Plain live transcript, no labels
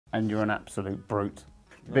and you're an absolute brute.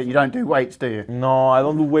 But you don't do weights, do you? No, I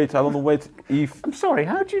don't do weights. I don't do weights. If I'm sorry,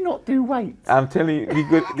 how do you not do weights? I'm telling you,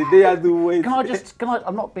 because the day I do weights.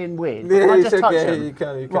 I'm not being weird. Yeah, Can I it's just touch okay. them? You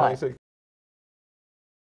can. Right. It's okay.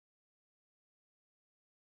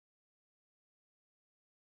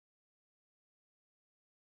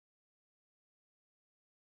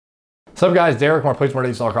 What's up, guys? Derek, more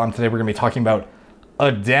PlaysMoreDays.com. Today we're going to be talking about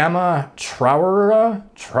Adama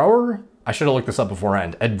Traoré. I should have looked this up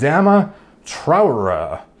beforehand. Adama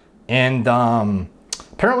Traoré. And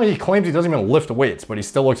apparently he claims he doesn't even lift weights, but he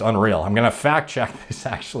still looks unreal. I'm going to fact check this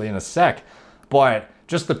actually in a sec. But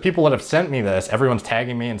just the people that have sent me this, everyone's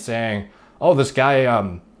tagging me and saying, oh, this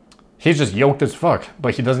guy, he's just yoked as fuck.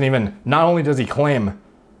 But he doesn't even, not only does he claim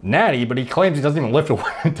Natty, but he claims he doesn't even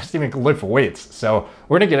lift weights. So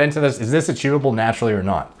we're gonna get into this. Is this achievable naturally or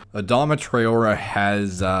not? Adama Traoré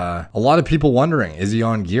has a lot of people wondering, is he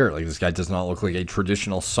on gear? Like, this guy does not look like a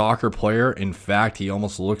traditional soccer player. In fact, he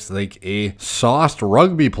almost looks like a sauced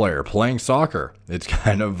rugby player playing soccer. It's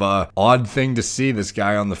kind of an odd thing to see this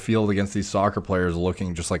guy on the field against these soccer players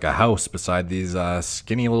looking just like a house beside these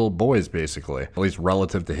skinny little boys, basically. At least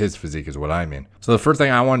relative to his physique is what I mean. So the first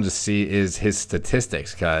thing I wanted to see is his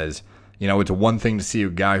statistics, because, you know, it's one thing to see a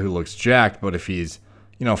guy who looks jacked, but if he's,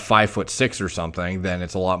 you know, 5'6" or something, then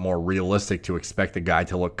it's a lot more realistic to expect the guy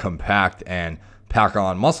to look compact and pack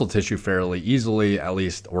on muscle tissue fairly easily, at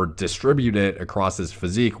least, or distribute it across his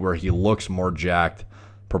physique where he looks more jacked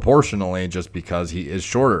proportionally just because he is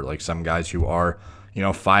shorter. Like some guys who are, you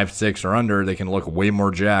know, 5'6" or under, they can look way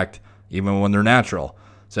more jacked even when they're natural.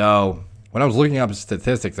 So when I was looking up his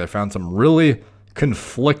statistics, I found some really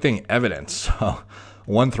conflicting evidence. So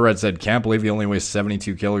one thread said, can't believe he only weighs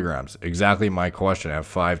 72 kilograms. Exactly my question. At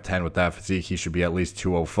 5'10" with that physique, he should be at least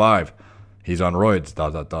 205. He's on roids, ...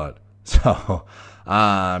 So,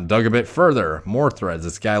 dug a bit further. More threads.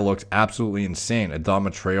 This guy looks absolutely insane. Adama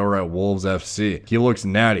Traoré at Wolves FC. He looks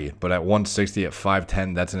natty, but at 160, at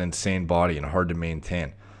 5'10", that's an insane body and hard to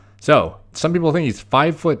maintain. So, some people think he's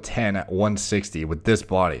 5'10" at 160 with this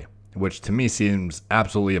body, which to me seems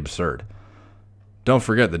absolutely absurd. Don't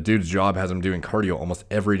forget, the dude's job has him doing cardio almost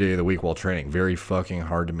every day of the week while training. Very fucking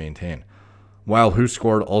hard to maintain. While Who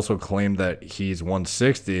Scored also claimed that he's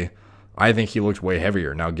 160, I think he looks way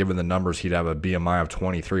heavier. Now, given the numbers, he'd have a BMI of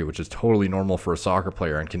 23, which is totally normal for a soccer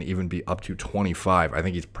player and can even be up to 25. I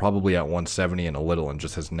think he's probably at 170 and a little and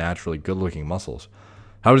just has naturally good-looking muscles.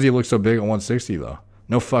 How does he look so big at 160, though?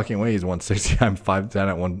 No fucking way he's 160. I'm 5'10"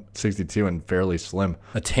 at 162 and fairly slim.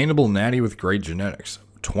 Attainable natty with great genetics.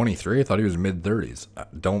 23? I thought he was mid-30s.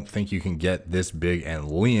 Don't think you can get this big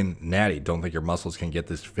and lean natty. Don't think your muscles can get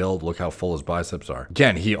this filled. Look how full his biceps are.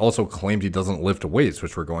 Again, he also claimed he doesn't lift weights,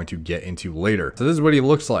 which we're going to get into later. So this is what he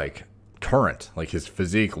looks like current. Like, his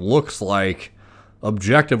physique looks like,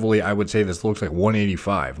 objectively, I would say this looks like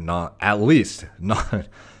 185. Not, at least, not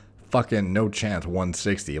fucking no chance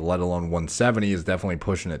 160, let alone 170 is definitely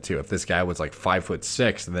pushing it too. If this guy was like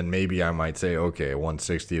 5'6", then maybe I might say, okay,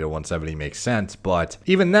 160 to 170 makes sense. But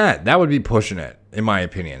even that would be pushing it, in my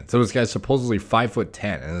opinion. So this guy's supposedly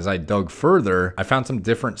 5'10", and as I dug further, I found some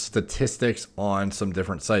different statistics on some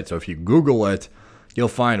different sites. So if you Google it, you'll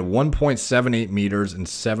find 1.78 meters and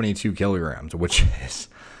 72 kilograms, which is,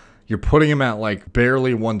 you're putting him at like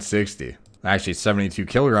barely 160. Actually, 72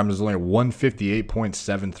 kilograms is only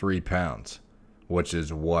 158.73 pounds, which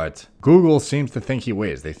is what Google seems to think he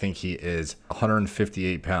weighs. They think he is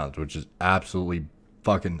 158 pounds, which is absolutely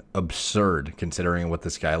fucking absurd considering what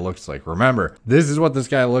this guy looks like. Remember, this is what this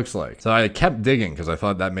guy looks like. So I kept digging because I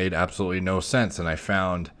thought that made absolutely no sense, and I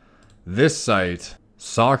found this site,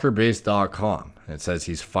 soccerbase.com. It says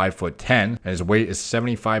he's 5'10" and his weight is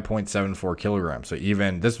 75.74 kilograms. So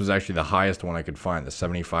even this was actually the highest one I could find, the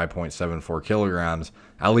 75.74 kilograms,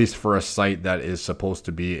 at least for a site that is supposed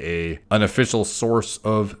to be an official source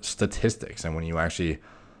of statistics. And when you actually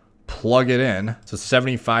plug it in, so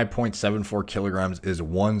 75.74 kilograms is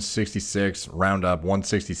 166, round up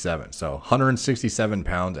 167. So 167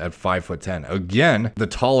 pounds at 5'10". Again, the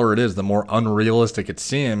taller it is, the more unrealistic it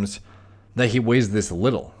seems that he weighs this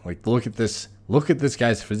little. Like, look at this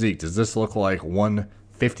guy's physique. Does this look like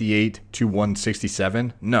 158 to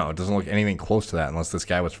 167? No, it doesn't look anything close to that unless this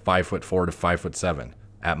guy was 5'4" to 5'7"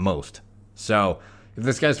 at most. So if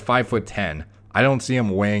this guy's 5'10", I don't see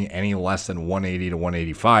him weighing any less than 180 to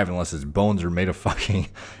 185 unless his bones are made of fucking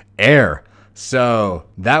air. So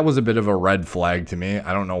that was a bit of a red flag to me.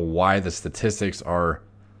 I don't know why the statistics are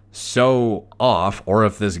so off, or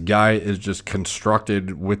if this guy is just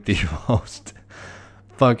constructed with the most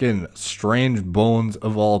fucking strange bones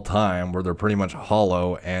of all time where they're pretty much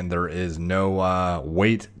hollow and there is no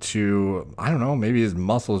weight to, I don't know, maybe his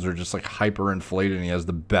muscles are just like hyper inflated and he has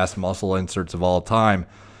the best muscle inserts of all time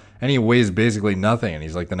and he weighs basically nothing and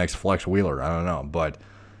he's like the next Flex Wheeler. I don't know, but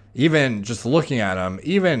even just looking at him,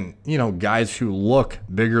 even, you know, guys who look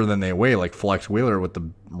bigger than they weigh, like Flex Wheeler with the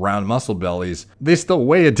round muscle bellies, they still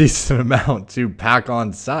weigh a decent amount to pack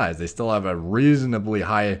on size. They still have a reasonably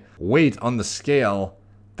high weight on the scale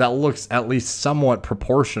that looks at least somewhat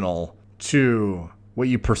proportional to what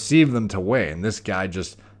you perceive them to weigh. And this guy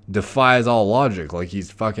just defies all logic, like he's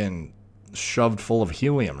fucking shoved full of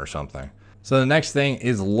helium or something. So the next thing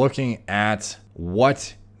is looking at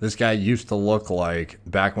what this guy used to look like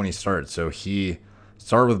back when he started. So he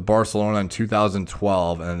started with Barcelona in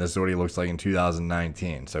 2012, and this is what he looks like in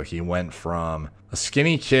 2019. So he went from a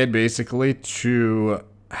skinny kid, basically, to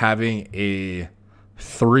having a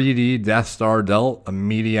 3D Death Star delt, a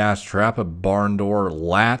meaty ass trap, a barn door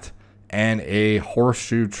lat, and a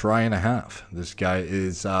horseshoe try and a half. This guy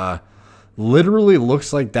is literally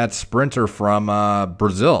looks like that sprinter from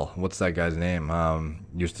Brazil. What's that guy's name?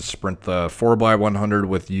 Used to sprint the 4x100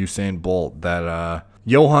 with Usain Bolt. That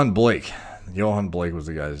Johan Blake. Johan Blake was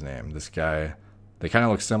the guy's name. This guy, they kind of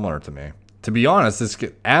look similar to me. To be honest, this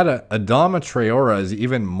Adama Traoré is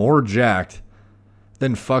even more jacked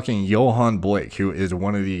than fucking Johan Blake, who is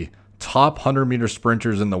one of the top 100-meter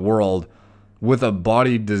sprinters in the world with a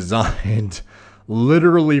body designed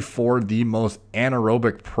literally for the most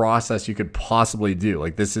anaerobic process you could possibly do.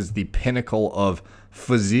 Like, this is the pinnacle of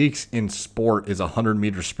physiques in sport, is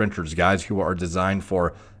 100-meter sprinters, guys who are designed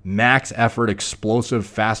for max effort, explosive,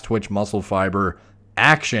 fast twitch muscle fiber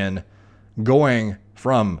action, going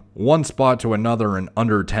from one spot to another in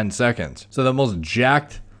under 10 seconds. So the most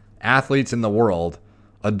jacked athletes in the world,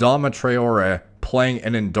 Adama Traoré, playing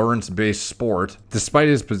an endurance-based sport. Despite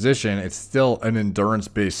his position, it's still an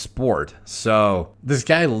endurance-based sport. So this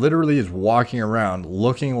guy literally is walking around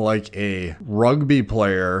looking like a rugby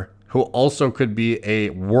player who also could be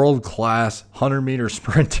a world-class 100-meter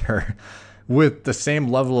sprinter with the same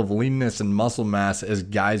level of leanness and muscle mass as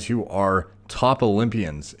guys who are top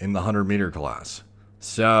Olympians in the 100-meter class.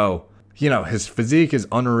 So, you know, his physique is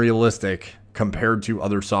unrealistic compared to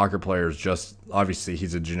other soccer players. Just obviously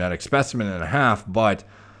he's a genetic specimen and a half, but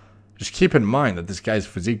just keep in mind that this guy's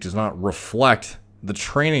physique does not reflect the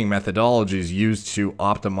training methodologies used to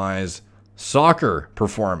optimize soccer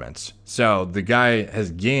performance. So the guy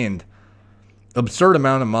has gained absurd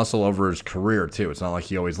amount of muscle over his career too. It's not like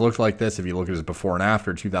he always looked like this. If you look at his before and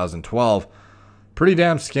after 2012, pretty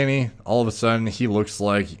damn skinny. All of a sudden he looks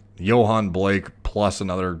like Johan Blake plus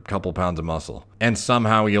another couple pounds of muscle. And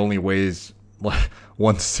somehow he only weighs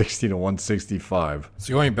 160 to 165.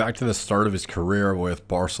 So going back to the start of his career with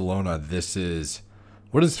Barcelona, this is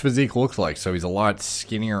what his physique looks like. So he's a lot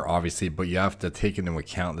skinnier, obviously, but you have to take into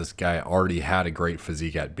account this guy already had a great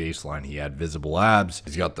physique at baseline. He had visible abs.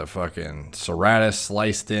 He's got the fucking serratus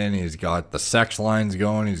sliced in. He's got the sex lines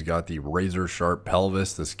going. He's got the razor sharp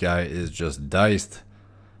pelvis. This guy is just diced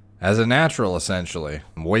as a natural, essentially.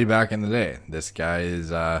 Way back in the day, this guy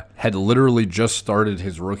is had literally just started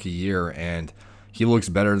his rookie year, and he looks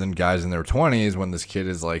better than guys in their 20s when this kid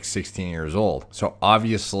is like 16 years old. So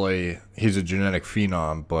obviously he's a genetic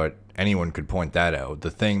phenom, but anyone could point that out.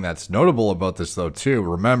 The thing that's notable about this though too,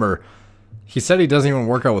 remember, he said he doesn't even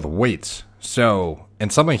work out with weights. So,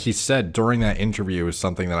 and something he said during that interview is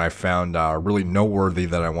something that I found really noteworthy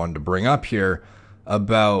that I wanted to bring up here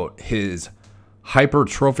about his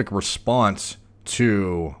hypertrophic response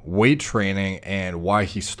to weight training and why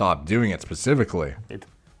he stopped doing it specifically.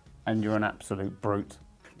 And you're an absolute brute.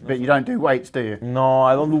 But you don't do weights, do you? No,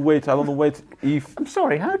 I don't do weights. I don't do weights. If I'm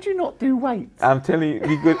sorry, how do you not do weights? I'm telling you,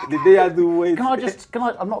 because the day I do weights.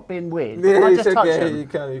 I'm not being weird. Yeah, Can I it's just touch okay. them? You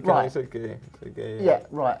can. Right. It's okay. It's okay. Yeah,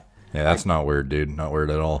 right. Yeah, that's not weird, dude. Not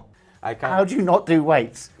weird at all. I can. How do you not do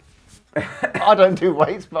weights? I don't do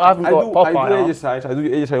weights, but I haven't got I Popeye do arms. exercise. I do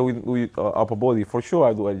exercise with upper body for sure.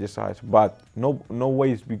 I do exercise, but no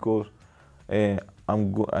weights because I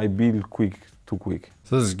build too quick.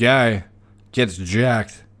 So this guy gets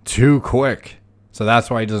jacked too quick. So that's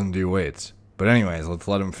why he doesn't do weights. But anyways, let's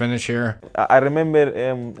let him finish here. I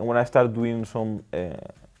remember when I started doing some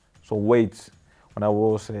weights when I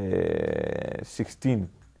was 16.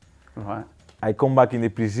 Right. I come back in the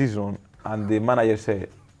pre-season and the manager said,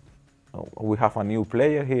 "Oh, we have a new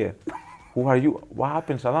player here. Who are you? What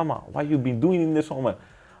happens, Adama? What you been doing in the summer?"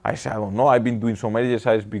 I said, "I don't know. I've been doing some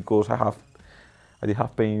exercise because I did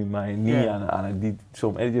have pain in my knee and I did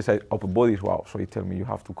some exercise upper body." Wow. So he told me, "You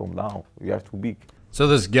have to come down. You are too big." So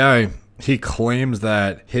this guy, he claims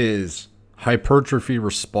that his hypertrophy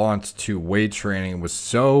response to weight training was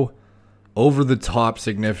so over the top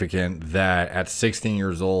significant that at 16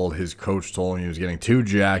 years old, his coach told him he was getting too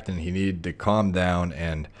jacked and he needed to calm down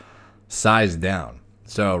and size down.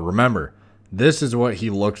 So remember, this is what he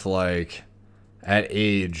looked like at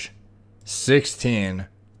age 16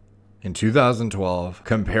 in 2012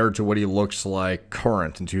 compared to what he looks like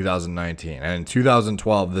current in 2019. And in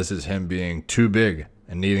 2012, this is him being too big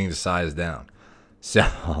and needing to size down.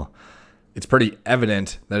 So it's pretty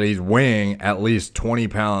evident that he's weighing at least 20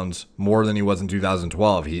 pounds more than he was in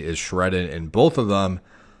 2012. He is shredded in both of them.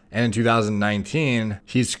 And in 2019,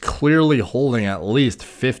 he's clearly holding at least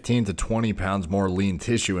 15 to 20 pounds more lean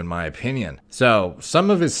tissue, in my opinion. So some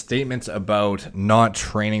of his statements about not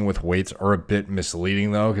training with weights are a bit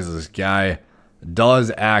misleading, though, because this guy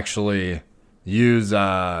does actually use,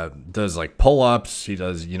 does like pull-ups. He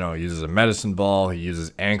does, uses a medicine ball. He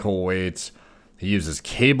uses ankle weights. He uses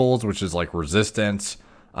cables, which is like resistance.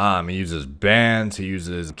 He uses bands. He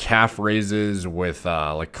uses calf raises with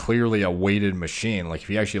like clearly a weighted machine. Like if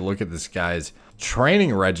you actually look at this guy's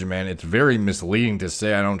training regimen, it's very misleading to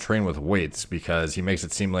say I don't train with weights because he makes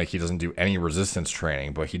it seem like he doesn't do any resistance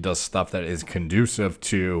training, but he does stuff that is conducive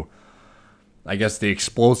to, I guess, the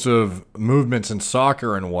explosive movements in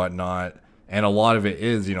soccer and whatnot. And a lot of it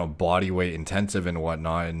is, body weight intensive and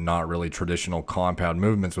whatnot, and not really traditional compound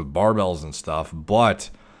movements with barbells and stuff. But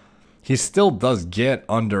he still does get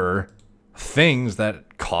under things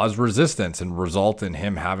that cause resistance and result in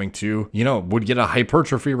him having to, would get a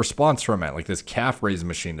hypertrophy response from it. Like this calf raise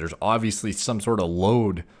machine, there's obviously some sort of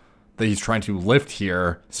load that he's trying to lift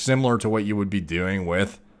here, similar to what you would be doing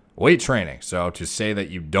with weight training. So to say that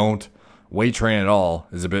you don't weight train at all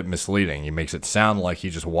is a bit misleading. He makes it sound like he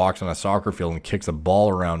just walks on a soccer field and kicks a ball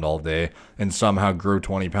around all day and somehow grew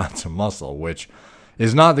 20 pounds of muscle, which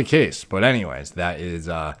is not the case. But anyways, that is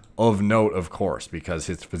of note, of course, because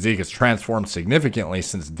his physique has transformed significantly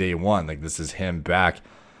since day one. Like this is him back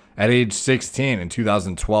at age 16 in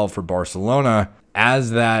 2012 for Barcelona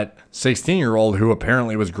as that 16-year-old who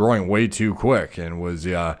apparently was growing way too quick and was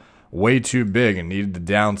way too big and needed to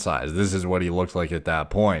downsize. This is what he looked like at that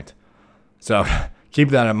point. So keep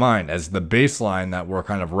that in mind as the baseline that we're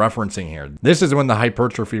kind of referencing here. This is when the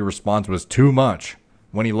hypertrophy response was too much,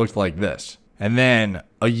 when he looked like this. And then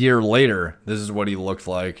a year later, this is what he looked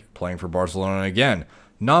like playing for Barcelona again.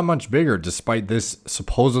 Not much bigger, despite this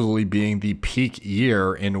supposedly being the peak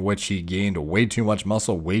year in which he gained way too much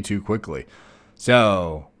muscle way too quickly.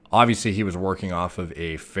 So obviously he was working off of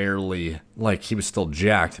a fairly, like he was still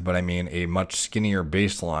jacked, but I mean a much skinnier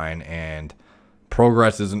baseline, and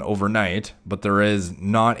progress isn't overnight, but there is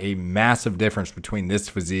not a massive difference between this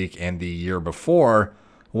physique and the year before,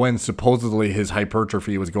 when supposedly his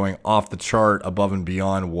hypertrophy was going off the chart above and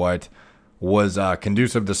beyond what was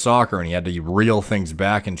conducive to soccer, and he had to reel things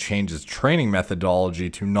back and change his training methodology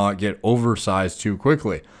to not get oversized too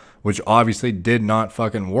quickly, which obviously did not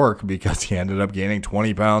fucking work because he ended up gaining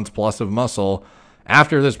 20 pounds plus of muscle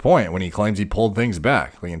after this point when he claims he pulled things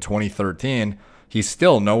back. Like in 2013, he's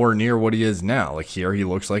still nowhere near what he is now. Like here, he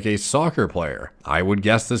looks like a soccer player. I would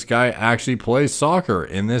guess this guy actually plays soccer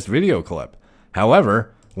in this video clip.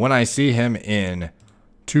 However, when I see him in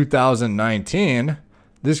 2019,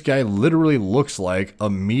 this guy literally looks like a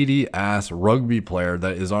meaty ass rugby player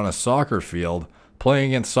that is on a soccer field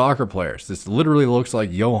playing against soccer players. This literally looks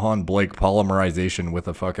like Johan Blake polymerization with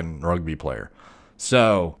a fucking rugby player.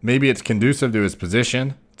 So maybe it's conducive to his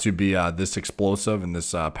position to be this explosive and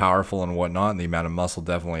this powerful and whatnot, and the amount of muscle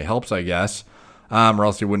definitely helps, I guess, or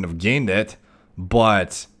else he wouldn't have gained it.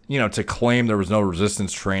 But, to claim there was no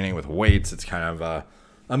resistance training with weights, it's kind of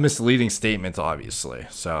a misleading statement, obviously.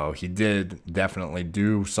 So he did definitely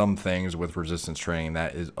do some things with resistance training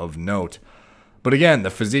that is of note. But again, the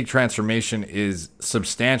physique transformation is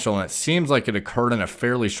substantial, and it seems like it occurred in a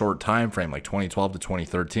fairly short time frame, like 2012 to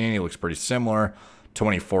 2013. He looks pretty similar.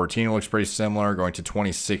 2014 looks pretty similar. Going to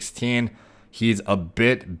 2016, he's a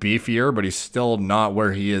bit beefier, but he's still not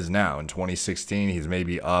where he is now. In 2016, he's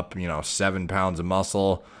maybe up, 7 pounds of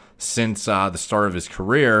muscle since the start of his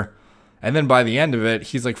career. And then by the end of it,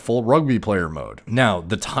 he's like full rugby player mode. Now,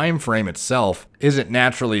 the time frame itself isn't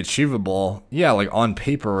naturally achievable. Yeah, like on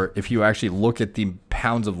paper, if you actually look at the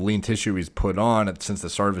pounds of lean tissue he's put on since the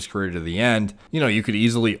start of his career to the end, you could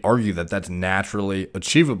easily argue that that's naturally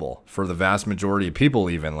achievable for the vast majority of people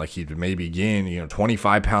even. Like he'd maybe gain,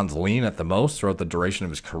 25 pounds lean at the most throughout the duration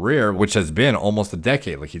of his career, which has been almost a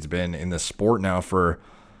decade. Like he's been in this sport now for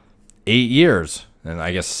 8 years. And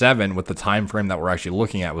I guess 7 with the time frame that we're actually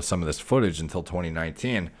looking at with some of this footage until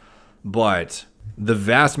 2019. But the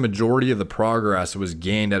vast majority of the progress was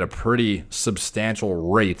gained at a pretty substantial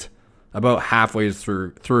rate about halfway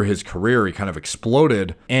through his career, he kind of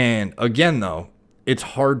exploded. And again, though, it's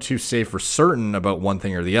hard to say for certain about one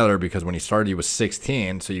thing or the other, because when he started, he was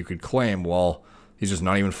 16. So you could claim, well, he's just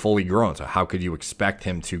not even fully grown. So how could you expect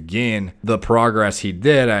him to gain the progress he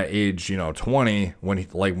did at age, 20 when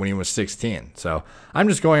he was 16? So I'm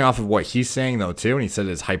just going off of what he's saying, though, too. And he said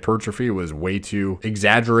his hypertrophy was way too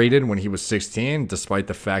exaggerated when he was 16, despite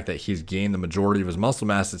the fact that he's gained the majority of his muscle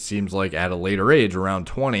mass, it seems like, at a later age, around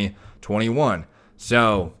 20, 21.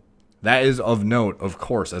 So that is of note, of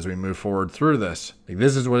course, as we move forward through this.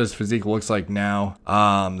 This is what his physique looks like now.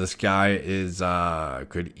 This guy is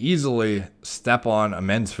could easily step on a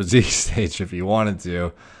men's physique stage if he wanted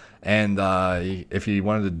to. And if he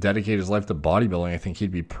wanted to dedicate his life to bodybuilding, I think he'd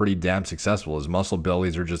be pretty damn successful. His muscle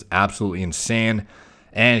bellies are just absolutely insane.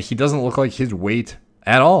 And he doesn't look like his weight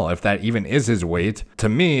at all, if that even is his weight. To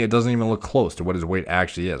me, it doesn't even look close to what his weight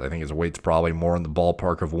actually is. I think his weight's probably more in the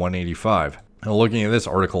ballpark of 185. Now, looking at this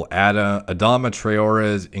article, Adama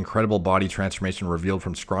Traoré's incredible body transformation revealed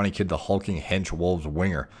from scrawny kid to hulking hench Wolves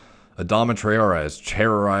winger. Adama Traoré has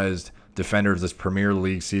terrorized defenders this Premier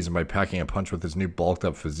League season by packing a punch with his new bulked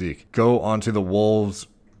up physique. Go onto the Wolves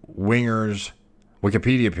wingers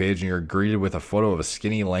Wikipedia page and you're greeted with a photo of a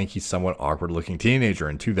skinny, lanky, somewhat awkward looking teenager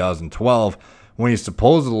in 2012 when he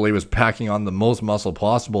supposedly was packing on the most muscle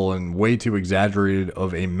possible in way too exaggerated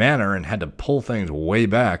of a manner and had to pull things way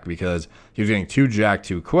back because he was getting too jacked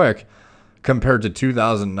too quick, compared to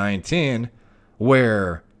 2019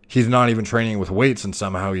 where he's not even training with weights and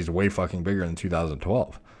somehow he's way fucking bigger than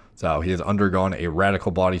 2012. So he has undergone a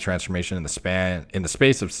radical body transformation in the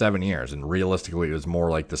space of 7 years, and realistically it was more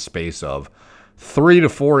like the space of 3 to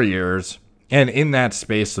 4 years, and in that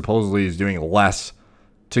space supposedly he's doing less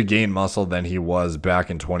to gain muscle than he was back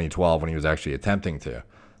in 2012 when he was actually attempting to.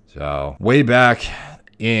 So way back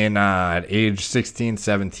in at age 16,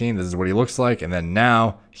 17, this is what he looks like. And then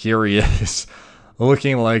now here he is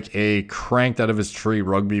looking like a cranked out of his tree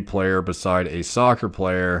rugby player beside a soccer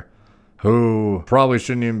player who probably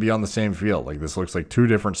shouldn't even be on the same field. Like, this looks like two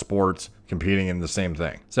different sports competing in the same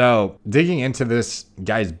thing. So digging into this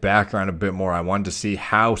guy's background a bit more, I wanted to see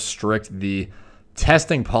how strict the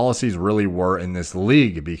testing policies really were in this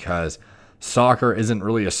league, because soccer isn't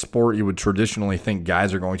really a sport you would traditionally think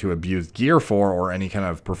guys are going to abuse gear for or any kind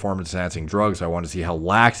of performance enhancing drugs. So I want to see how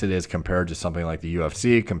lax it is compared to something like the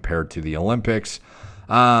UFC, compared to the Olympics,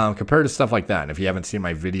 compared to stuff like that. And if you haven't seen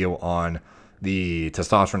my video on the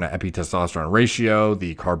testosterone to epitestosterone ratio,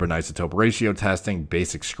 the carbon isotope ratio testing,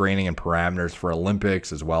 basic screening and parameters for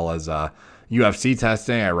Olympics, as well as UFC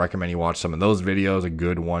testing, I recommend you watch some of those videos. A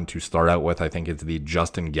good one to start out with, I think, is the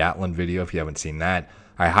Justin Gatlin video. If you haven't seen that,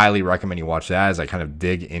 I highly recommend you watch that, as I kind of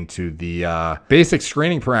dig into the basic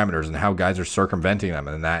screening parameters and how guys are circumventing them.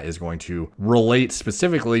 And that is going to relate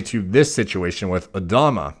specifically to this situation with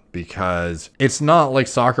Adama, because it's not like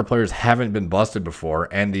soccer players haven't been busted before.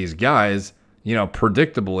 And these guys,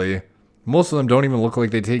 predictably, most of them don't even look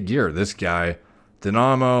like they take gear. This guy,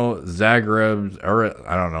 Dinamo Zagreb, or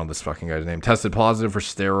I don't know this fucking guy's name, tested positive for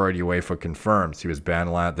steroid. UEFA confirms he was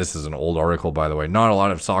banned last. This is an old article, by the way. Not a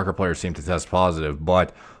lot of soccer players seem to test positive,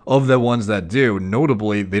 but of the ones that do,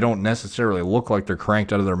 notably, they don't necessarily look like they're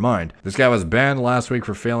cranked out of their mind. This guy was banned last week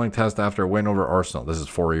for failing test after a win over Arsenal. This is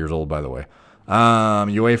 4 years old, by the way.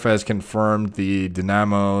 UEFA has confirmed the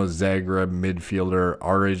Dinamo Zagreb midfielder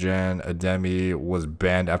Arjan Ademi was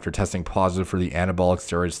banned after testing positive for the anabolic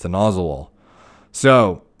steroid stanozolol.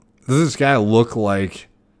 So, does this guy look like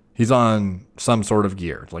he's on some sort of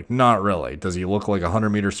gear? Like, not really. Does he look like a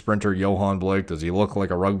 100-meter sprinter Johan Blake? Does he look like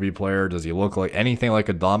a rugby player? Does he look like anything like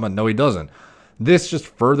Adama? No, he doesn't. This just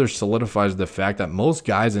further solidifies the fact that most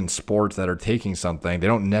guys in sports that are taking something, they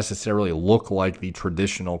don't necessarily look like the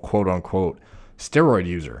traditional quote-unquote steroid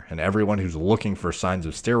user. And everyone who's looking for signs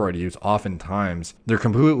of steroid use, oftentimes they're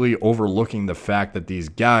completely overlooking the fact that these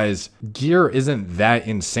guys, gear isn't that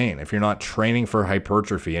insane if you're not training for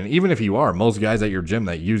hypertrophy. And even if you are, most guys at your gym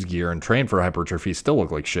that use gear and train for hypertrophy still look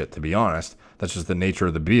like shit, to be honest. That's just the nature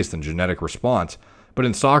of the beast and genetic response. But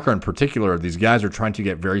in soccer in particular, these guys are trying to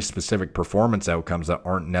get very specific performance outcomes that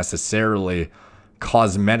aren't necessarily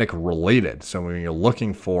cosmetic related. So when you're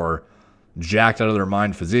looking for jacked out of their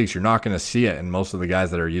mind physiques, you're not going to see it in most of the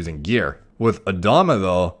guys that are using gear. With Adama,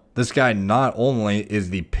 though, this guy not only is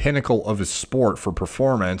the pinnacle of his sport for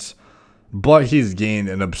performance, but he's gained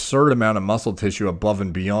an absurd amount of muscle tissue above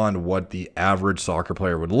and beyond what the average soccer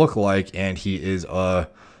player would look like, and he is a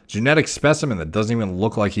genetic specimen that doesn't even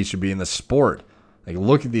look like he should be in the sport. Like,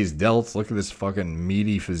 look at these delts, look at this fucking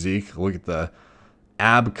meaty physique, look at the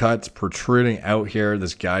ab cuts protruding out here.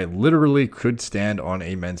 This guy literally could stand on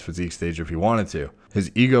a men's physique stage if he wanted to. His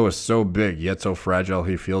ego is so big, yet so fragile,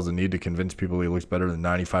 he feels the need to convince people he looks better than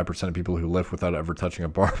 95% of people who lift without ever touching a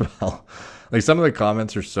barbell. Like, some of the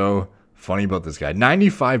comments are so funny about this guy.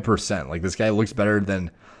 95%. Like, this guy looks better than...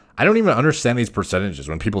 I don't even understand these percentages.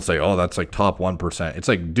 When people say, oh, that's like top 1%. It's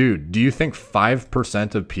like, dude, do you think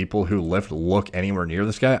 5% of people who lift look anywhere near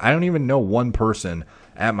this guy? I don't even know one person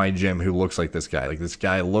at my gym who looks like this guy. Like, this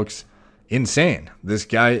guy looks... insane. This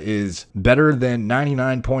guy is better than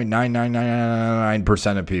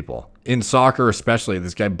 99.9999% of people. In soccer especially,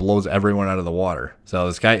 this guy blows everyone out of the water. So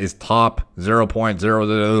this guy is top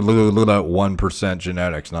 0.001%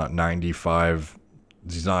 genetics, not 95.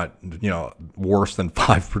 He's not, worse than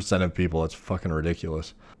 5% of people. It's fucking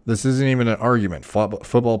ridiculous. This isn't even an argument.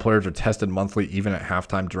 Football players are tested monthly, even at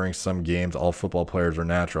halftime during some games. All football players are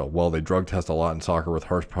natural. Well, they drug test a lot in soccer with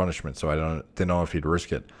harsh punishment, so I didn't know if he'd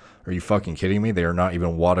risk it. Are you fucking kidding me? They are not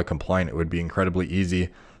even WADA compliant. It would be incredibly easy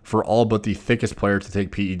for all but the thickest player to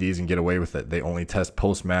take PEDs and get away with it. They only test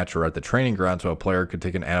post-match or at the training ground, so a player could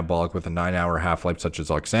take an anabolic with a 9-hour half-life such as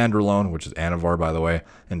Oxandrolone, which is Anavar, by the way,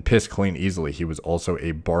 and piss clean easily. He was also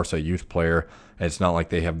a Barca youth player, and it's not like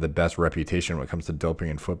they have the best reputation when it comes to doping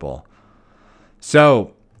in football.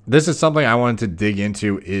 So this is something I wanted to dig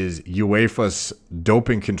into, is UEFA's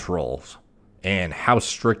doping controls and how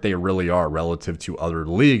strict they really are relative to other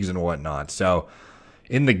leagues and whatnot. So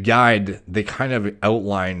in the guide, they kind of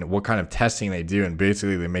outline what kind of testing they do, and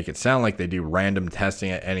basically they make it sound like they do random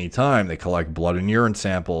testing at any time. They collect blood and urine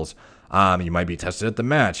samples. You might be tested at the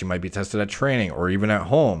match, you might be tested at training, or even at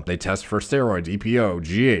home. They test for steroids,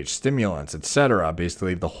 EPO, GH, stimulants, etc.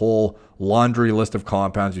 Basically the whole laundry list of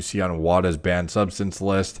compounds you see on WADA's banned substance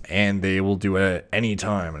list, and they will do it at any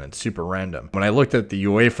time, and it's super random. When I looked at the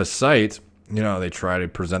UEFA site, they try to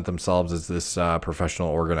present themselves as this professional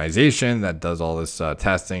organization that does all this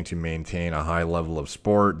testing to maintain a high level of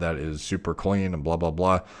sport that is super clean and blah, blah,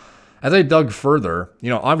 blah. As I dug further,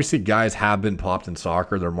 obviously guys have been popped in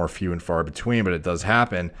soccer. They're more few and far between, but it does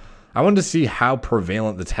happen. I wanted to see how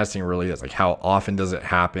prevalent the testing really is. Like, how often does it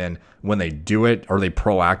happen? When they do it, are they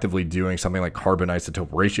proactively doing something like carbon isotope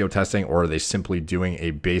ratio testing, or are they simply doing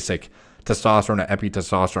a basic testosterone to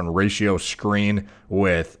epitestosterone ratio screen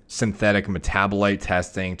with synthetic metabolite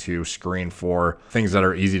testing to screen for things that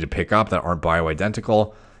are easy to pick up that aren't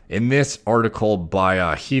bioidentical? In this article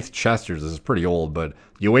by Heath Chesters, this is pretty old, but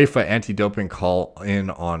UEFA anti-doping call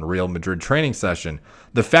in on Real Madrid training session.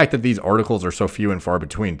 The fact that these articles are so few and far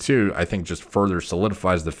between too, I think just further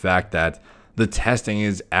solidifies the fact that the testing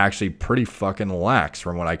is actually pretty fucking lax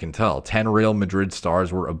from what I can tell. 10 Real Madrid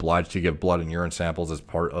stars were obliged to give blood and urine samples as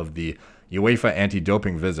part of the UEFA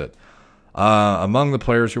anti-doping visit. Among the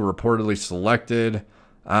players who were reportedly selected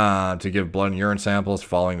to give blood and urine samples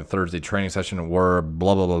following the Thursday training session were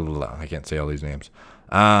blah, blah, blah, blah, blah. I can't say all these names.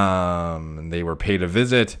 They were paid a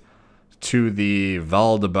visit to the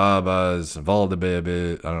Valdebebas, I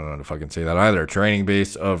don't know if I can say that either, training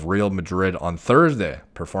base of Real Madrid on Thursday,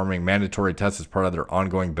 performing mandatory tests as part of their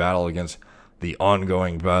ongoing battle against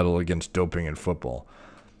doping in football.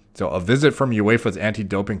 So a visit from UEFA's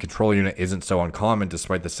anti-doping control unit isn't so uncommon,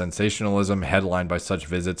 despite the sensationalism headlined by such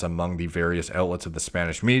visits among the various outlets of the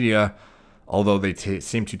Spanish media, although they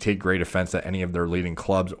seem to take great offense that any of their leading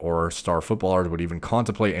clubs or star footballers would even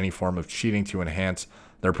contemplate any form of cheating to enhance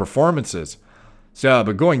their performances. So,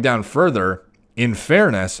 but going down further, in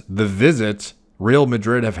fairness, the visits Real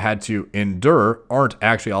Madrid have had to endure aren't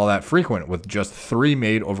actually all that frequent, with just 3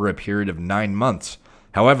 made over a period of 9 months.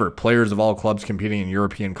 However, players of all clubs competing in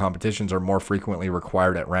European competitions are more frequently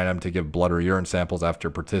required at random to give blood or urine samples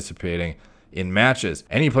after participating in matches.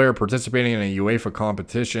 Any player participating in a UEFA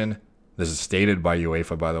competition, this is stated by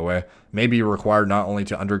UEFA, by the way, may be required not only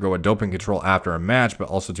to undergo a doping control after a match, but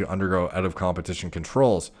also to undergo out-of-competition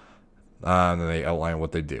controls. And then they outline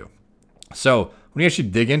what they do. So when you actually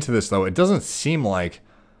dig into this, though, it doesn't seem like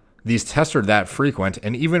these tests are that frequent.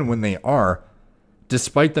 And even when they are,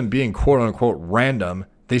 despite them being quote-unquote random,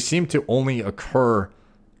 they seem to only occur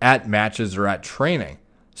at matches or at training.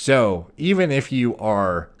 So even if you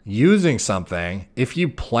are using something, if you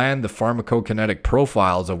plan the pharmacokinetic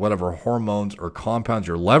profiles of whatever hormones or compounds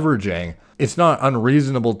you're leveraging, it's not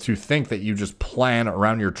unreasonable to think that you just plan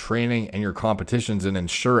around your training and your competitions and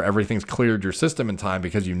ensure everything's cleared your system in time,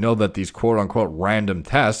 because you know that these quote-unquote random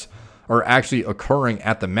tests are actually occurring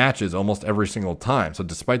at the matches almost every single time. So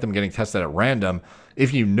despite them getting tested at random,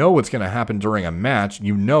 if you know what's going to happen during a match,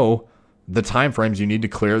 you know the time frames you need to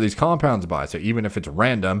clear these compounds by. So even if it's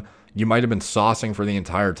random, you might have been saucing for the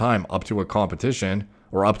entire time up to a competition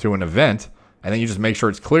or up to an event, and then you just make sure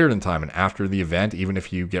it's cleared in time. And after the event, even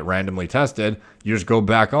if you get randomly tested, you just go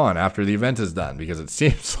back on after the event is done, because it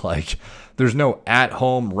seems like there's no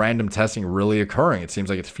at-home random testing really occurring. It seems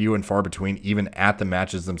like it's few and far between, even at the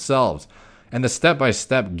matches themselves. And the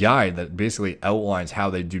step-by-step guide that basically outlines how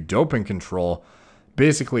they do doping control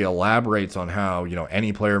basically elaborates on how,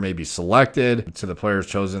 any player may be selected. To the players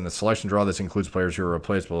chosen in the selection draw, this includes players who are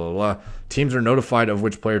replaced, blah, blah, blah. Teams are notified of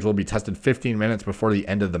which players will be tested 15 minutes before the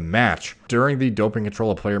end of the match. During the doping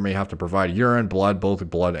control, a player may have to provide urine, blood, both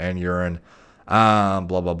blood and urine, blah,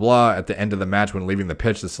 blah, blah. At the end of the match, when leaving the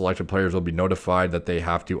pitch, the selected players will be notified that they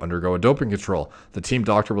have to undergo a doping control. The team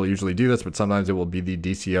doctor will usually do this, but sometimes it will be the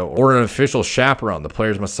DCO or an official chaperone. The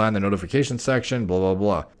players must sign the notification section, blah, blah,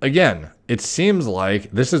 blah. Again, it seems like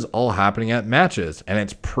this is all happening at matches, and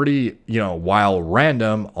it's pretty, while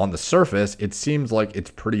random on the surface, it seems like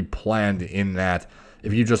it's pretty planned in that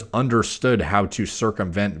if you just understood how to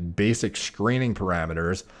circumvent basic screening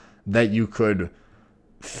parameters, that you could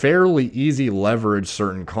fairly easy leverage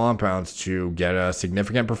certain compounds to get a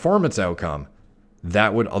significant performance outcome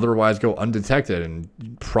that would otherwise go undetected. And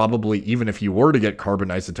probably even if you were to get carbon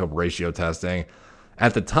isotope ratio testing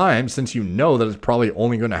at the time, since you know that it's probably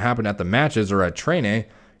only going to happen at the matches or at training,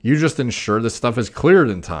 you just ensure this stuff is cleared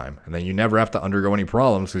in time, and then you never have to undergo any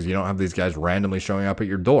problems because you don't have these guys randomly showing up at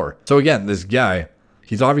your door. So again, this guy,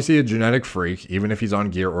 he's obviously a genetic freak. Even if he's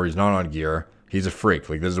on gear or he's not on gear, he's a freak.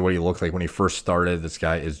 Like, this is what he looked like when he first started. This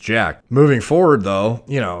guy is jacked. Moving forward, though,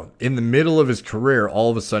 in the middle of his career, all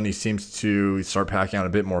of a sudden he seems to start packing on a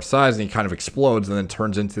bit more size, and he kind of explodes and then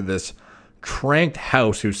turns into this cranked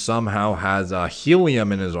house who somehow has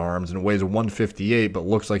helium in his arms and weighs 158 but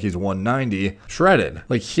looks like he's 190, shredded.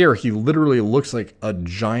 Like, here, he literally looks like a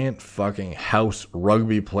giant fucking house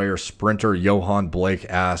rugby player sprinter Johan Blake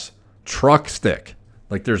ass truck stick.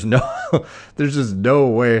 Like, there's just no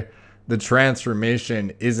way the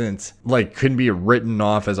transformation couldn't be written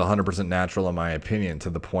off as 100% natural, in my opinion, to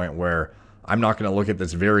the point where I'm not going to look at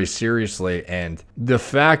this very seriously. And the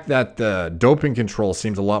fact that the doping control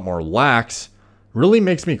seems a lot more lax really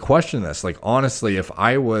makes me question this. Like, honestly, if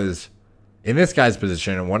I was in this guy's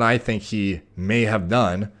position and what I think he may have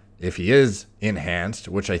done, if he is enhanced,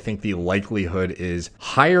 which I think the likelihood is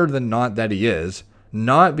higher than not that he is,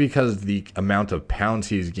 not because the amount of pounds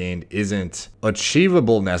he's gained isn't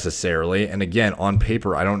achievable necessarily. And again, on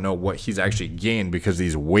paper, I don't know what he's actually gained because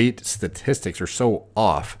these weight statistics are so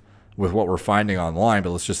off with what we're finding online.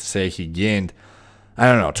 But let's just say he gained,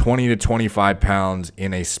 20 to 25 pounds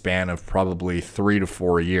in a span of probably 3 to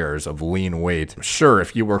 4 years of lean weight. Sure,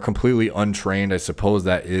 if you were completely untrained, I suppose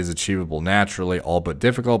that is achievable naturally, all but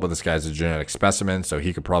difficult, but this guy's a genetic specimen, so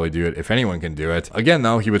he could probably do it if anyone can do it. Again,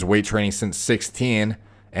 though, he was weight training since 16,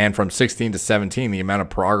 and from 16 to 17, the amount of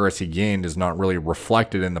progress he gained is not really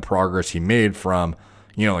reflected in the progress he made from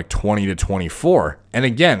 20 to 24. And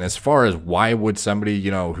again, as far as why would somebody,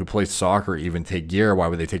 who plays soccer even take gear? Why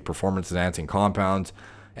would they take performance enhancing compounds?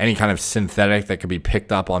 Any kind of synthetic that could be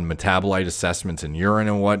picked up on metabolite assessments in urine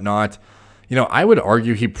and whatnot? I would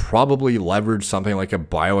argue he probably leveraged something like a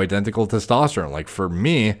bioidentical testosterone. Like, for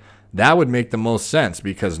me, that would make the most sense,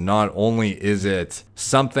 because not only is it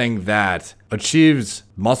something that achieves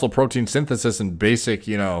muscle protein synthesis and basic,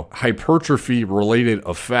 hypertrophy related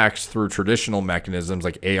effects through traditional mechanisms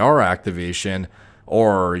like AR activation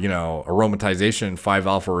or, aromatization,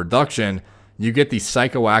 5-alpha reduction, you get these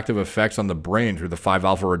psychoactive effects on the brain through the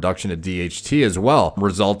 5-alpha reduction to DHT as well,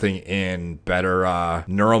 resulting in better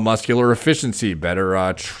neuromuscular efficiency,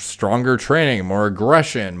 better, stronger training, more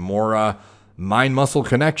aggression, more mind-muscle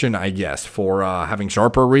connection, I guess, for having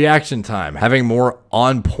sharper reaction time, having more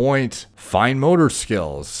on-point fine motor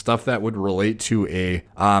skills, stuff that would relate to a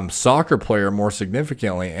soccer player more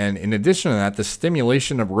significantly. And in addition to that, the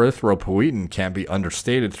stimulation of erythropoietin can't be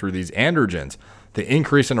understated through these androgens. The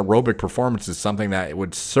increase in aerobic performance is something that it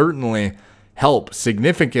would certainly help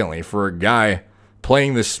significantly for a guy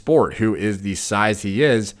playing this sport who is the size he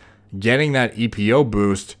is. Getting that EPO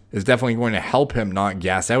boost is definitely going to help him not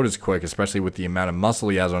gas out as quick, especially with the amount of muscle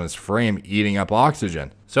he has on his frame eating up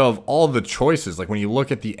oxygen. So of all the choices, like when you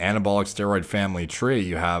look at the anabolic steroid family tree,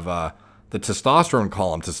 you have the testosterone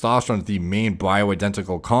column. Testosterone is the main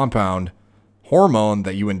bioidentical compound hormone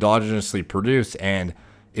that you endogenously produce and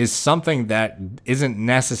is something that isn't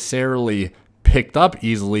necessarily picked up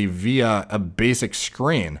easily via a basic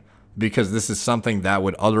screen, because this is something that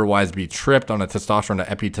would otherwise be tripped on a testosterone to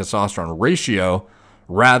epitestosterone ratio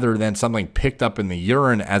rather than something picked up in the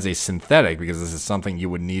urine as a synthetic, because this is something you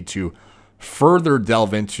would need to further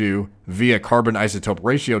delve into via carbon isotope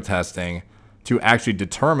ratio testing to actually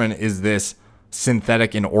determine, is this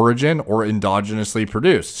synthetic in origin or endogenously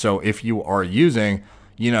produced. So if you are using,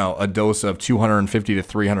 a dose of 250 to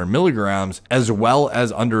 300 milligrams, as well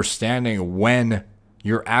as understanding when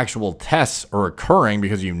your actual tests are occurring,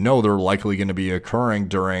 because they're likely going to be occurring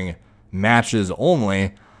during matches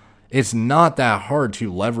only, it's not that hard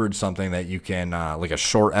to leverage something that you can, like a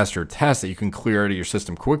short ester test that you can clear out of your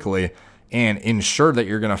system quickly and ensure that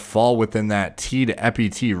you're going to fall within that T to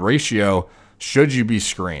epi-T ratio should you be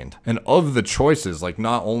screened. And of the choices, like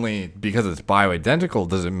not only because it's bioidentical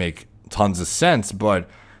does it make tons of sense, but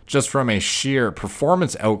just from a sheer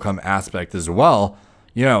performance outcome aspect as well,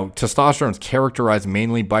 testosterone is characterized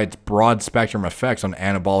mainly by its broad spectrum effects on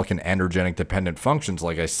anabolic and androgenic dependent functions,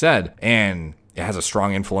 like I said, and it has a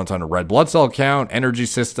strong influence on the red blood cell count, energy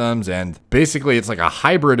systems, and basically it's like a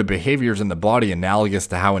hybrid of behaviors in the body analogous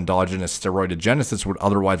to how endogenous steroidogenesis would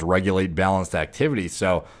otherwise regulate balanced activity.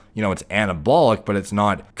 So, it's anabolic, but it's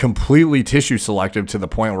not completely tissue selective to the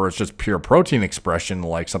point where it's just pure protein expression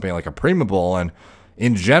like something like a Primabol. And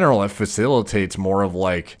in general, it facilitates more of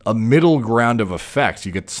like a middle ground of effects.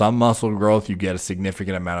 You get some muscle growth, you get a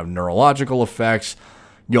significant amount of neurological effects.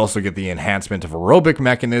 You also get the enhancement of aerobic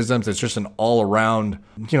mechanisms. It's just an all-around,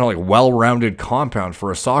 well-rounded compound for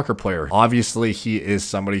a soccer player. Obviously, he is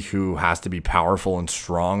somebody who has to be powerful and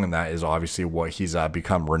strong, and that is obviously what he's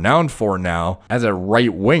become renowned for now as a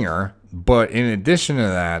right winger. But in addition to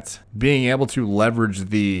that, being able to leverage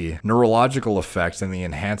the neurological effects and the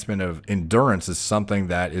enhancement of endurance is something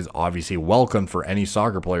that is obviously welcome for any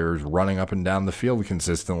soccer player who's running up and down the field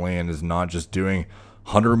consistently and is not just doing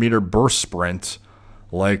 100-meter burst sprints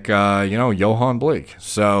like, Johan Blake.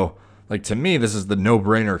 So, to me, this is the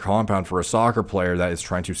no-brainer compound for a soccer player that is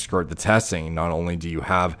trying to skirt the testing. Not only do you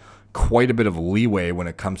have quite a bit of leeway when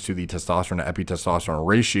it comes to the testosterone to epitestosterone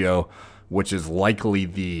ratio, which is likely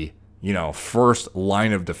the, first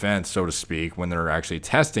line of defense, so to speak, when they're actually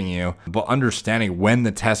testing you, but understanding when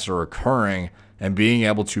the tests are occurring and being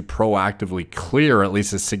able to proactively clear at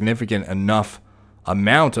least a significant enough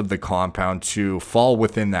amount of the compound to fall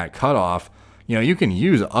within that cutoff. You can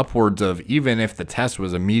use upwards of, even if the test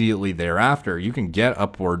was immediately thereafter, you can get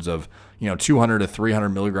upwards of, 200 to 300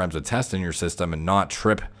 milligrams of test in your system and not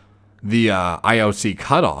trip the IOC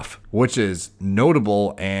cutoff, which is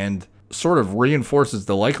notable and sort of reinforces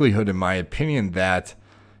the likelihood, in my opinion, that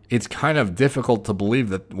it's kind of difficult to believe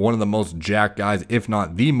that one of the most jacked guys, if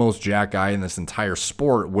not the most jacked guy in this entire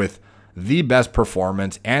sport with the best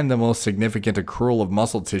performance and the most significant accrual of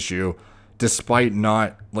muscle tissue, despite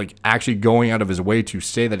not actually going out of his way to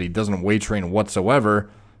say that he doesn't weight train whatsoever,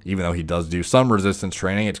 even though he does do some resistance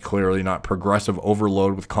training, it's clearly not progressive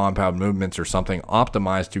overload with compound movements or something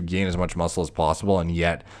optimized to gain as much muscle as possible. And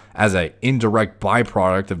yet, as an indirect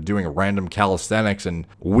byproduct of doing random calisthenics and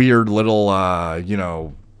weird little,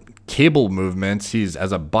 cable movements, he's,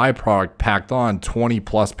 as a byproduct, packed on 20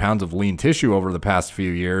 plus pounds of lean tissue over the past few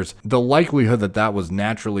years. The likelihood that that was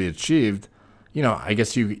naturally achieved, I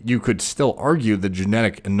guess you could still argue the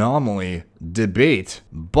genetic anomaly debate,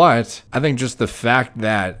 but I think just the fact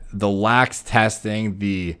that the lax testing,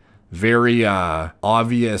 the very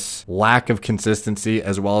obvious lack of consistency,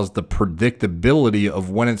 as well as the predictability of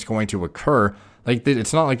when it's going to occur,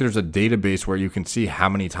 it's not like there's a database where you can see how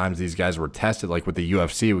many times these guys were tested. Like with the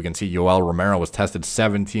UFC, we can see Yoel Romero was tested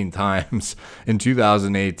 17 times in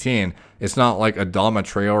 2018. It's not like Adama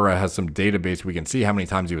Traoré has some database we can see how many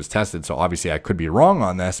times he was tested. So obviously I could be wrong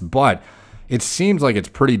on this, but it seems like it's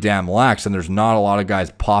pretty damn lax and there's not a lot of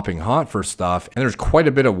guys popping hot for stuff. And there's quite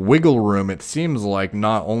a bit of wiggle room, it seems like,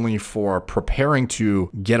 not only for preparing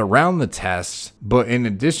to get around the tests, but in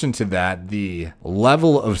addition to that, the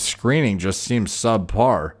level of screening just seems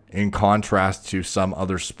subpar in contrast to some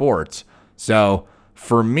other sports. So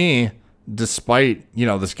for me, despite,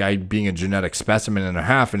 this guy being a genetic specimen and a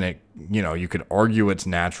half, and it, you could argue it's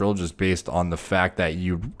natural just based on the fact that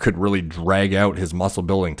you could really drag out his muscle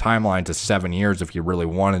building timeline to 7 years if you really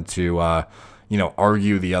wanted to,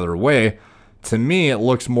 argue the other way. To me, it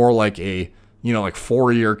looks more like a,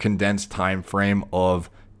 4-year condensed time frame of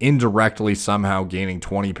indirectly somehow gaining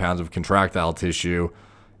 20 pounds of contractile tissue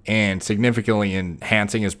and significantly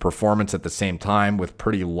enhancing his performance at the same time with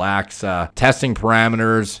pretty lax testing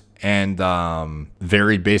parameters and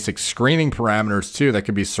very basic screening parameters too that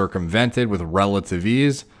could be circumvented with relative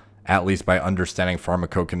ease, at least by understanding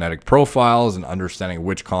pharmacokinetic profiles and understanding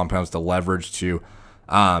which compounds to leverage to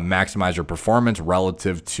maximize your performance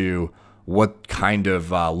relative to what kind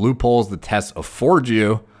of loopholes the tests afford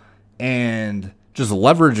you, and just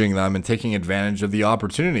leveraging them and taking advantage of the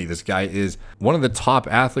opportunity. This guy is one of the top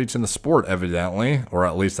athletes in the sport, evidently, or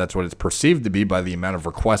at least that's what it's perceived to be by the amount of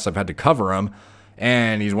requests I've had to cover him.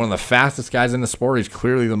 and he's one of the fastest guys in the sport. He's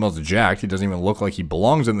clearly the most jacked. He doesn't even look like he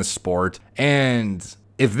belongs in this sport. And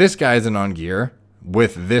if this guy isn't on gear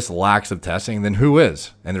with this lax of testing, then who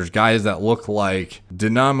is? And there's guys that look like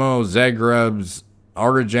Dinamo Zagreb's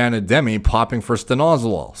Arjan Ademi popping for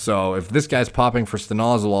stanozolol. So if this guy's popping for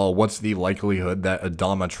stanozolol, what's the likelihood that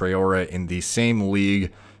Adama Traoré in the same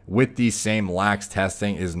league with the same lax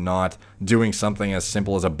testing is not doing something as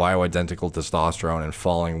simple as a bioidentical testosterone and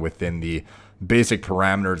falling within the basic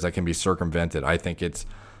parameters that can be circumvented? I think it's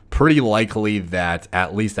pretty likely that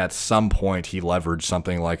at least at some point he leveraged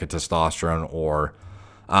something like a testosterone, or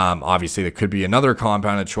obviously there could be another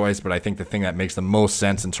compounded choice, but I think the thing that makes the most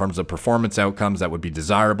sense in terms of performance outcomes that would be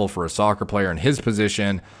desirable for a soccer player in his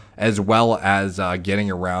position, as well as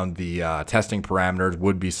getting around the testing parameters,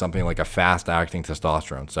 would be something like a fast-acting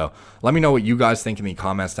testosterone. So let me know what you guys think in the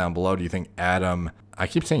comments down below. Do you think Adam, I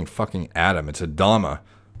keep saying fucking Adam, it's Adama,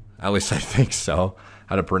 at least I think so,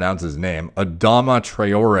 how to pronounce his name, Adama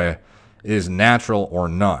Traoré is natural or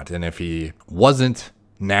not? And if he wasn't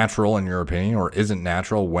natural in your opinion, or isn't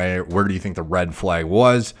natural, where do you think the red flag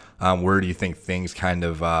was? Where do you think things kind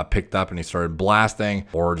of picked up and he started blasting,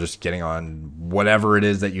 or just getting on whatever it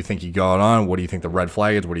is that you think he got on? What do you think the red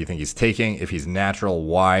flag is? What do you think he's taking? If he's natural,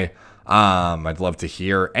 why? I'd love to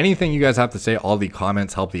hear anything you guys have to say. All the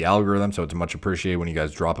comments help the algorithm, so it's much appreciated when you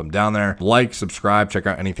guys drop them down there. Like, subscribe, check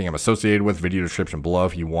out anything I'm associated with, video description below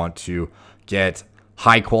if you want to get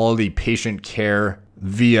high quality patient care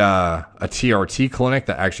via a TRT clinic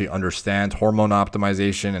that actually understands hormone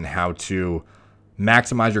optimization and how to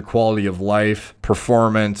maximize your quality of life,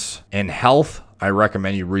 performance, and health. I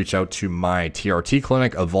recommend you reach out to my TRT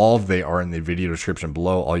clinic, Evolve. They are in the video description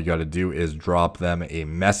below. All you got to do is drop them a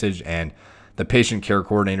message and the patient care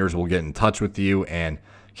coordinators will get in touch with you and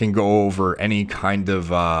can go over any kind of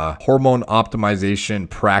hormone optimization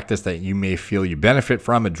practice that you may feel you benefit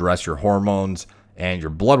from, address your hormones and your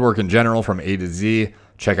blood work in general from A to Z,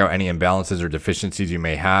 check out any imbalances or deficiencies you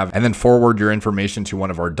may have, and then forward your information to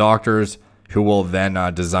one of our doctors who will then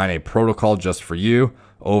design a protocol just for you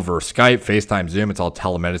over Skype, FaceTime, Zoom. It's all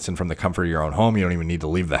telemedicine from the comfort of your own home. You don't even need to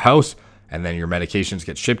leave the house, and then your medications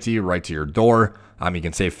get shipped to you right to your door. You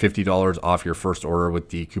can save $50 off your first order with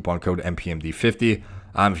the coupon code MPMD50.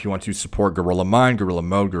 If you want to support Gorilla Mind, Gorilla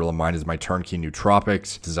Mode. Gorilla Mind is my turnkey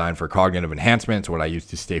nootropics designed for cognitive enhancement. It's what I use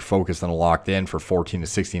to stay focused and locked in for 14 to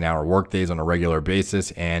 16-hour workdays on a regular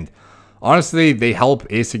basis. And honestly, they help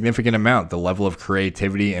a significant amount. The level of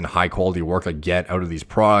creativity and high quality work I get out of these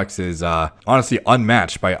products is honestly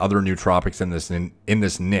unmatched by other nootropics in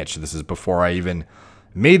this niche. This is before I even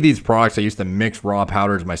made these products. I used to mix raw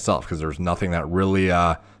powders myself because there's nothing that really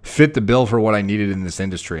fit the bill for what I needed in this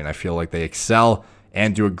industry. And I feel like they excel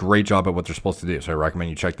and do a great job at what they're supposed to do. So I recommend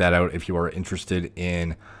you check that out if you are interested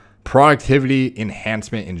in productivity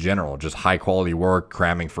enhancement in general, just high quality work,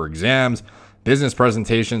 cramming for exams, business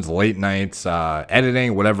presentations, late nights,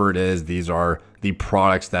 editing, whatever it is. These are the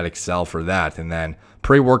products that excel for that. And then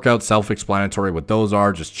pre-workout, self-explanatory what those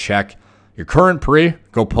are. Just check your current pre,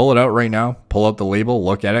 go pull it out right now, pull out the label,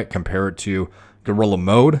 look at it, compare it to Gorilla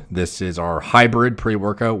Mode. This is our hybrid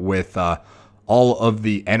pre-workout with all of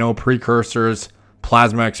the NO precursors,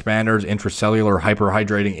 plasma expanders, intracellular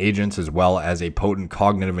hyperhydrating agents, as well as a potent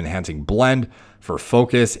cognitive enhancing blend for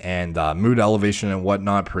focus and mood elevation and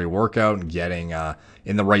whatnot pre-workout, and getting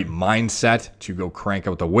in the right mindset to go crank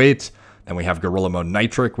out the weights. Then we have Gorilla Mode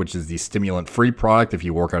Nitric, which is the stimulant-free product if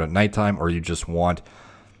you work out at nighttime or you just want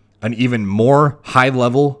an even more high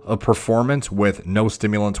level of performance with no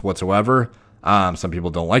stimulants whatsoever. Some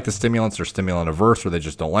people don't like the stimulants, they're stimulant averse, or they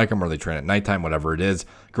just don't like them, or they train at nighttime, whatever it is.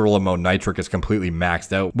 Gorilla Mode Nitric is completely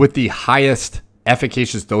maxed out with the highest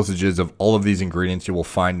efficacious dosages of all of these ingredients you will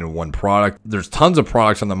find in one product. There's tons of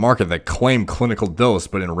products on the market that claim clinical dose,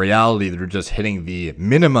 but in reality, they're just hitting the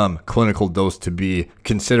minimum clinical dose to be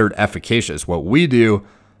considered efficacious. What we do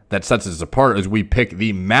that sets us apart is we pick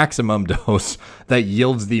the maximum dose that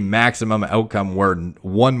yields the maximum outcome, where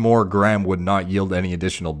 1 more gram would not yield any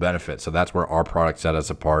additional benefit. So that's where our product set us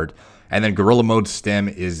apart. And then Gorilla Mode Stim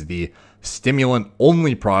is the stimulant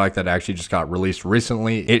only product that actually just got released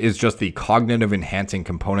recently. It is just the cognitive enhancing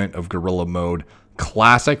component of Gorilla Mode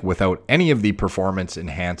Classic without any of the performance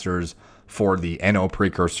enhancers for the NO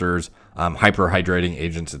precursors, hyperhydrating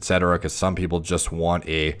agents, etc. Because some people just want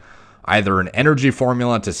either an energy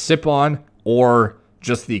formula to sip on or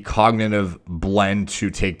just the cognitive blend to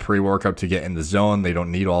take pre-workout to get in the zone. They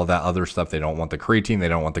don't need all that other stuff. They don't want the creatine. They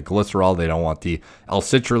don't want the glycerol. They don't want the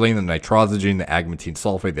L-citrulline, the nitrosamine, the agmatine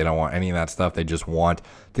sulfate. They don't want any of that stuff. They just want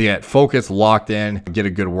to get focused, locked in, get a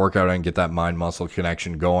good workout and get that mind-muscle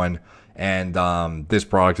connection going And this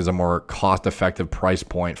product is a more cost-effective price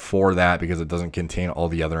point for that because it doesn't contain all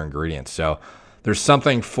the other ingredients. So there's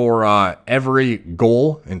something for every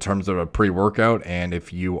goal in terms of a pre-workout. And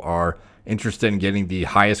if you are interested in getting the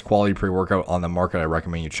highest quality pre-workout on the market, I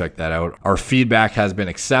recommend you check that out. Our feedback has been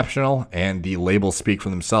exceptional, and the labels speak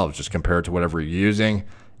for themselves. Just compare it to whatever you're using,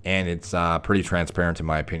 and it's pretty transparent in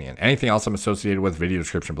my opinion. Anything else I'm associated with, video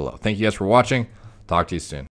description below. Thank you guys for watching. Talk to you soon.